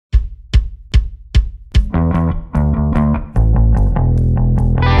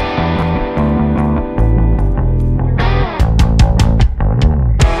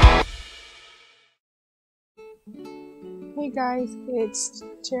guys, it's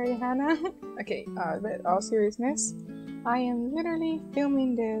Cherri Hana. Okay, but all seriousness, I am literally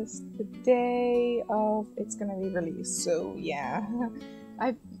filming this the day of it's gonna be released. So yeah,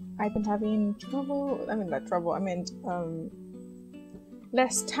 I've been having trouble. I mean not trouble. I meant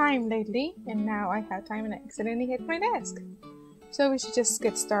less time lately, and now I have time and I accidentally hit my desk. So we should just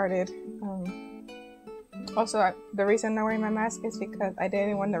get started. Also, the reason I'm not wearing my mask is because I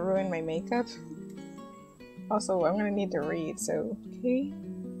didn't want to ruin my makeup. Also, I'm gonna need to read, so okay.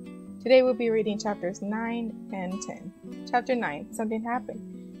 Today we'll be reading chapters 9 and 10. Chapter 9, something happened.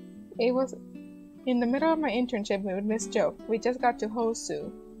 It was in the middle of my internship with Miss Joke. We just got to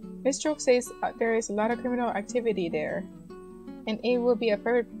Hosu. Miss Joke says there is a lot of criminal activity there, and it will be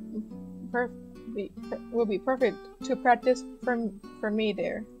perfect to practice for me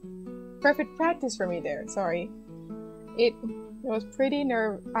there. Perfect practice for me there. Sorry. I was pretty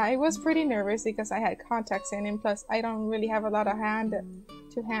nervous because I had contacts in, and plus I don't really have a lot of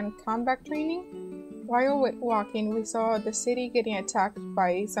hand-to-hand combat training. While walking, we saw the city getting attacked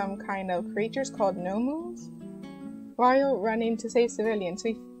by some kind of creatures called Nomus. While running to save civilians,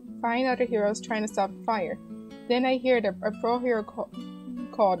 we find other heroes trying to stop fire. Then I hear a pro hero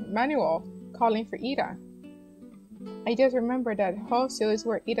called Manuel calling for Ida. I just remember that Hosu is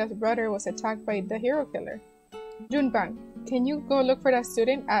where Ida's brother was attacked by the hero killer. Junban, can you go look for that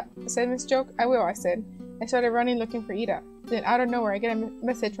student? Said Miss Joke. I will, I said. I started running looking for Ida. Then out of nowhere I get a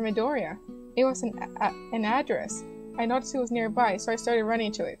message from Midoriya. It was an address. I noticed it was nearby, so I started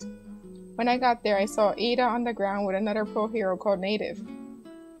running to it. When I got there, I saw Ida on the ground with another pro hero called Native.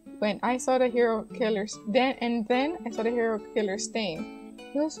 When I saw the hero killers, then I saw the hero killer Stain.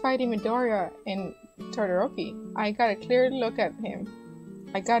 He was fighting Midoriya and Todoroki. I got a clear look at him.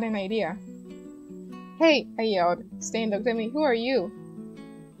 I got an idea. Hey, I yelled. Stain looked at me. Who are you?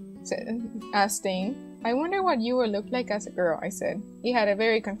 Asked Stain. I wonder what you would look like as a girl, I said. He had a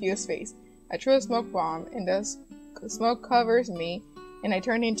very confused face. I threw a smoke bomb, and the smoke covers me, and I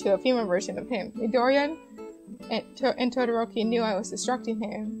turned into a female version of him. Midoriya and Todoroki knew I was distracting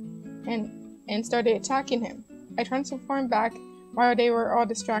him, and started attacking him. I transformed back while they were all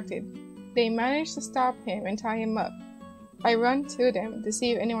distracted. They managed to stop him and tie him up. I ran to them to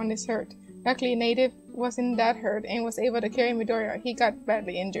see if anyone is hurt. Luckily, Native wasn't that hurt and was able to carry Midoriya. He got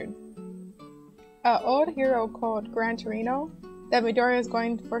badly injured. An old hero called Gran Torino, that Midoriya is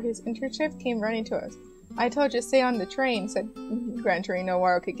going for his internship, came running to us. I told you to stay on the train, said Gran Torino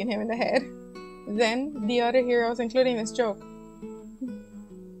while kicking him in the head. Then the other heroes, including Miss Joke.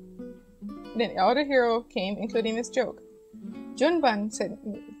 Then the other hero came, including Miss Joke. Junban, said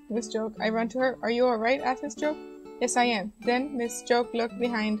Miss Joke. I ran to her. Are you alright? Asked Miss Joke. Yes, I am. Then Miss Joke looked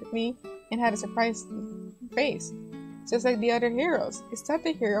behind me and had a surprised face, just like the other heroes. Is that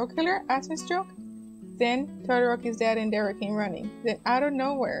the hero killer? Asked Miss Joke. Then Todoroki's dad and Dara came running. Then out of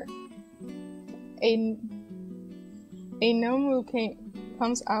nowhere, a Nomu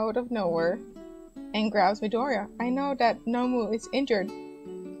comes out of nowhere and grabs Midoriya. I know that Nomu is injured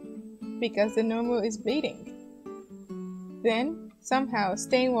because the Nomu is bleeding. Then somehow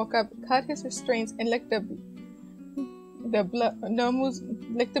Stain woke up, cut his restraints, and licked the Nomu's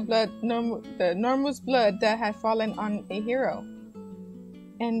blood that had fallen on a hero.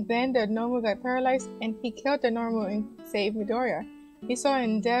 And then the Nomu got paralyzed, and he killed the Nomu and saved Midoriya. He saw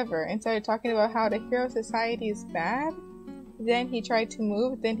Endeavor and started talking about how the hero society is bad. Then he tried to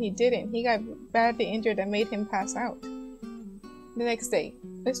move, then he didn't. He got badly injured and made him pass out. The next day,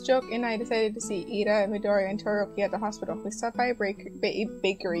 Miss Joke and I decided to see Ida, Midoriya, and Todoroki at the hospital. We stopped by a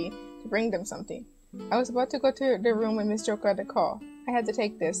bakery to bring them something. I was about to go to the room when Miss Joke got the call. I had to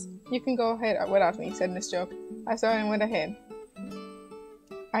take this. You can go ahead without me, said Miss Joke. I saw and went ahead.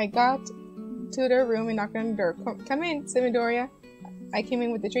 I got to their room and knocked on the door. Come in, said Midoriya. I came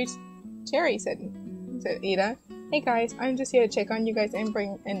in with the treats. Cherri, said Ida. Hey guys, I'm just here to check on you guys and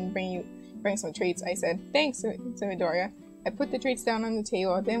bring some treats, I said. Thanks, said Midoriya. I put the treats down on the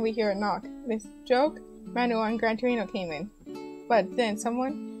table, then we hear a knock. Miss Joke, Manuel, and Gran Torino came in. But then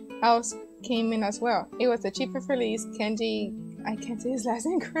someone else came in as well. It was the chief of police, Kenji. I can't say his last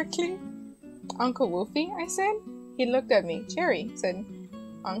name correctly. Uncle Wolfie, I said. He looked at me. Cherri, said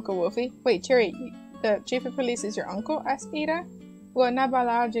Uncle Wolfie. Wait, Cherri, the chief of police is your uncle? Asked Ida. Well, not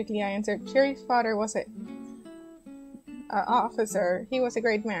biologically, I answered. Cherri's father was an officer. He was a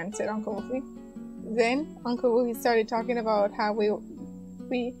great man, said Uncle Wolfie. Then Uncle Wolfie started talking about how what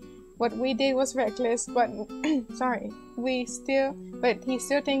we did was reckless, but sorry, he still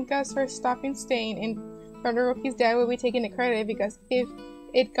thanked us for stopping Stain, and Todoroki's dad will be taking the credit because if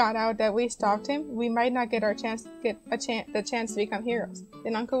it got out that we stopped him, we might not get the chance to become heroes.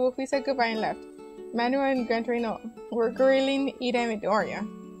 Then Uncle Wolfie said goodbye and left. Manuel and Gran Torino were grilling Ida and Midoriya.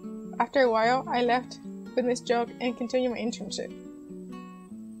 After a while, I left with Miss Joke and continued my internship.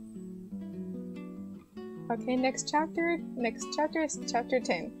 Okay, next chapter is chapter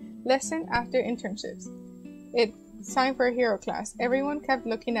 10. Lesson after internships. It's time for a hero class. Everyone kept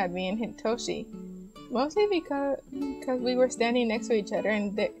looking at me and Hitoshi, mostly because we were standing next to each other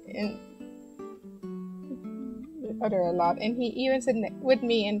and other a lot. And he even said with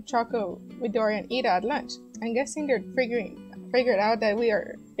me and Choco, Midoriya, and Ida at lunch. I'm guessing they're figured out that we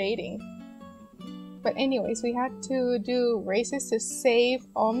are dating. But anyways, we had to do races to save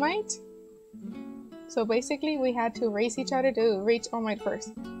All Might. So basically, we had to race each other to reach All Might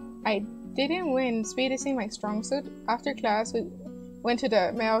first. I didn't win. Speed isn't my strong suit. After class, we went to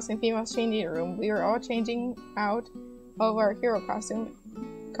the males and females changing room. We were all changing out of our hero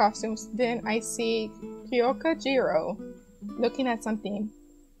costumes. Then I see Kyoka Jiro looking at something.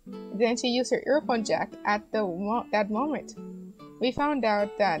 Then she used her earphone jack at that moment. We found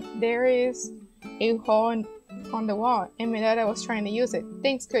out that there is a hole on the wall, and Mineta was trying to use it.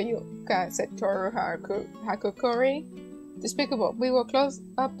 Thanks, Kyoka, said Toru Hakukori. Despicable. We will close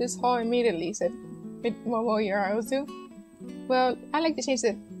up this hole immediately, said Momo Yaraozu. Well, I'd like to change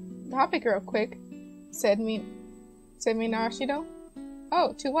the topic real quick, said Mina Ashido.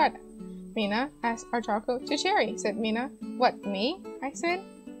 Oh, to what? Mina asked Archako. To Cherri, said Mina. What, me? I said.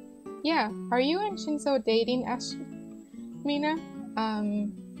 Yeah, are you and Shinzo dating? Asked Mina.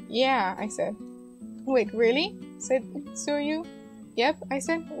 Yeah, I said. Wait, really? Said Tsuyu. Yep, I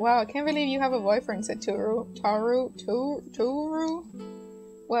said. Wow, I can't believe you have a boyfriend, said Toru.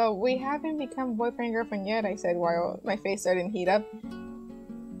 Well, we haven't become boyfriend and girlfriend yet, I said while my face started to heat up.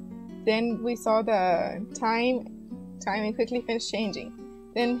 Then we saw the time and quickly finished changing.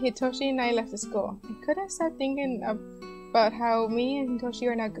 Then Hitoshi and I left the school. I couldn't stop thinking about how me and Hitoshi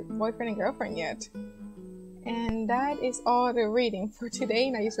are not boyfriend and girlfriend yet. And that is all the reading for today.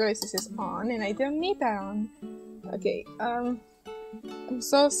 And I just realized this is on and I don't need that on. Okay, I'm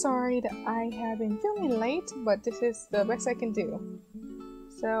so sorry that I have been filming late, but this is the best I can do.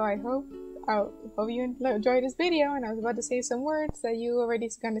 So I hope you enjoyed this video, and I was about to say some words that you already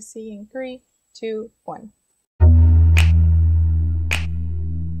gonna see in 3, 2, 1.